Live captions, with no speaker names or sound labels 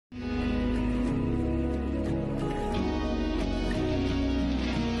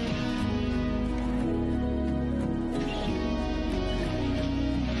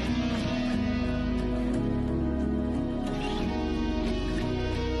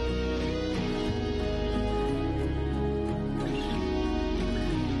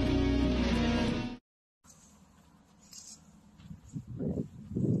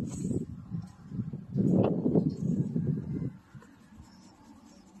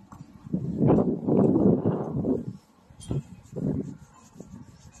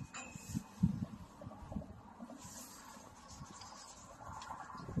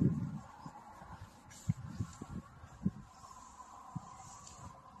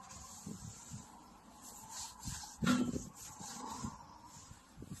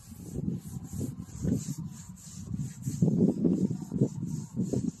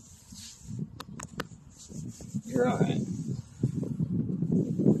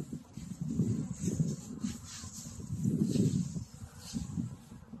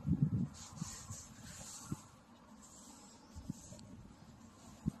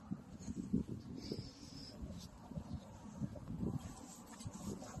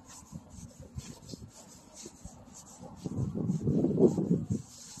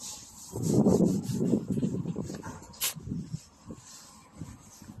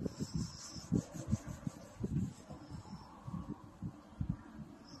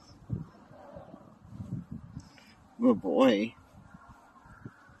Oh boy.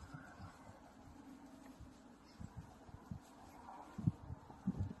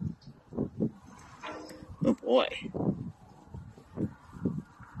 Oh boy.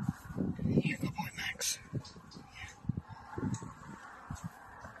 Here, good boy, Max.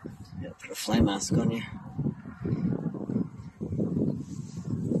 Yeah, put a flame mask on you.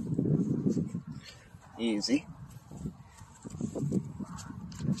 Easy.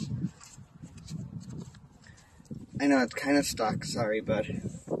 I know it's kind of stuck, sorry, bud.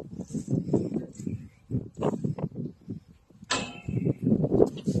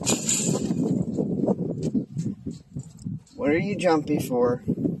 What are you jumpy for?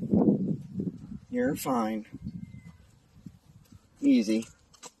 You're fine. Easy.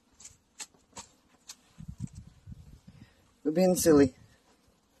 Quit being silly.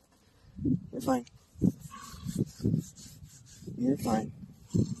 You're fine. You're fine.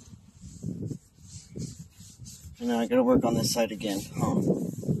 And now I gotta work on this side again. Huh.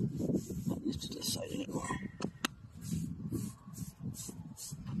 Not used to this side anymore.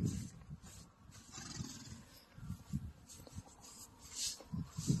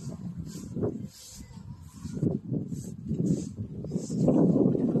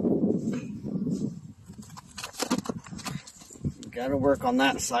 Gotta work on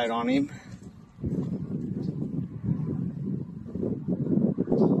that side on him.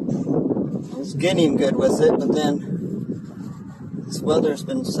 I was getting good with it, but then this weather's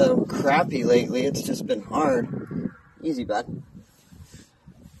been so crappy lately, it's just been hard. Easy, bud.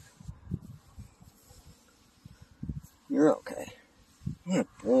 You're okay. Good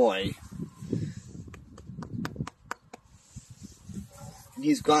boy.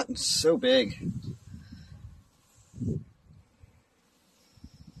 He's gotten so big.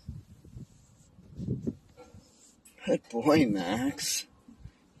 Good boy, Max.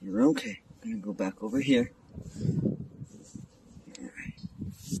 You're okay. I'm gonna go back over here. You're alright.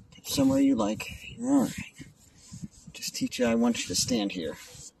 Take somewhere you like. You're alright. Just teach you, I want you to stand here.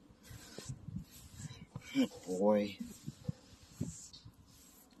 Good boy. I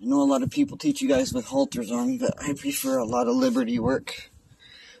know a lot of people teach you guys with halters on, but I prefer a lot of liberty work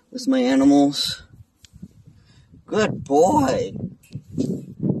with my animals. Good boy.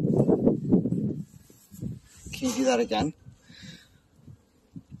 Can you do that again?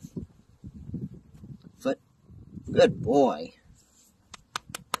 Foot. Good boy.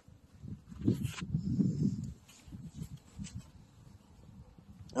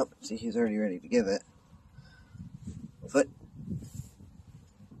 Oh, see, he's already ready to give it. Foot.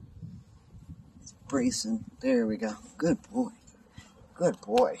 He's bracing. There we go. Good boy. Good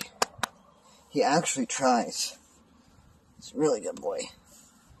boy. He actually tries. He's a really good boy.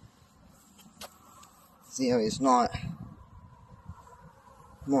 See how he's not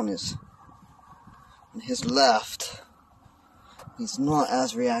on his left. He's not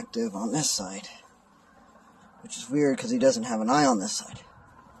as reactive on this side, which is weird because he doesn't have an eye on this side.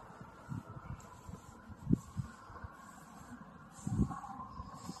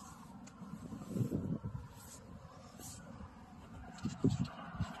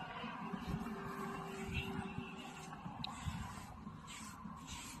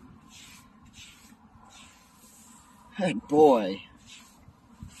 Good boy.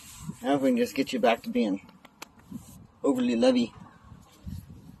 Now if we can just get you back to being overly lovey.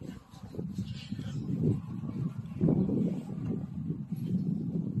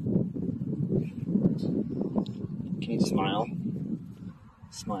 Can you smile?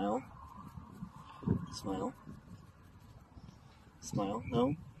 Smile. Smile. Smile.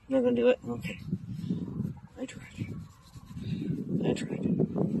 No? You're not gonna do it? Okay. I tried. I tried.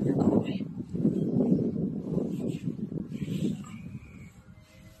 You're coy.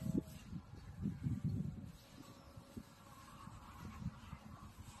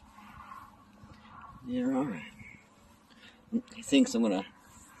 You're alright. He thinks I'm gonna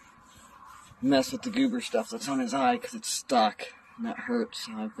mess with the goober stuff that's on his eye because it's stuck and that hurts,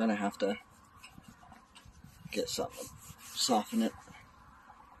 so I'm gonna have to get something to soften it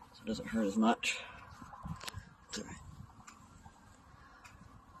so it doesn't hurt as much. It's alright.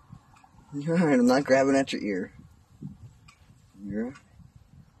 You're alright, I'm not grabbing at your ear. You're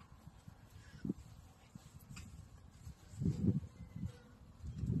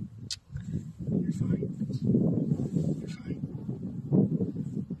fine. You're fine.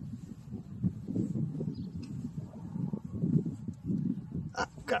 I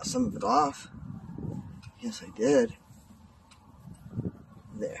got some of it off. Yes, I did.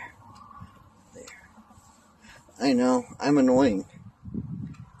 There. There. I know, I'm annoying.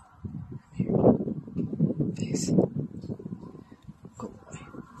 Here. Face. Go away.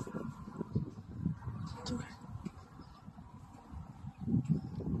 It's okay.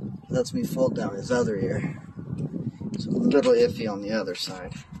 lets me fold down his other ear. So I'm a little iffy on the other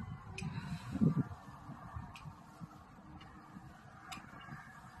side.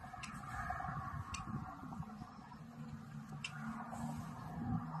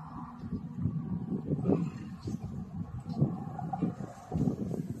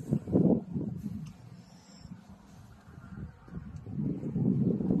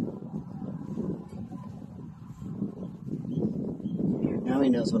 Now he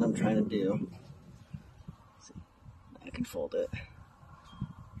knows what I'm trying to do. See, I can fold it.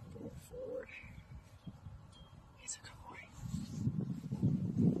 Pull it forward. He's a good boy.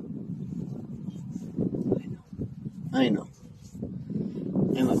 I know.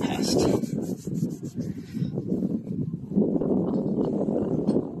 I'm a pest.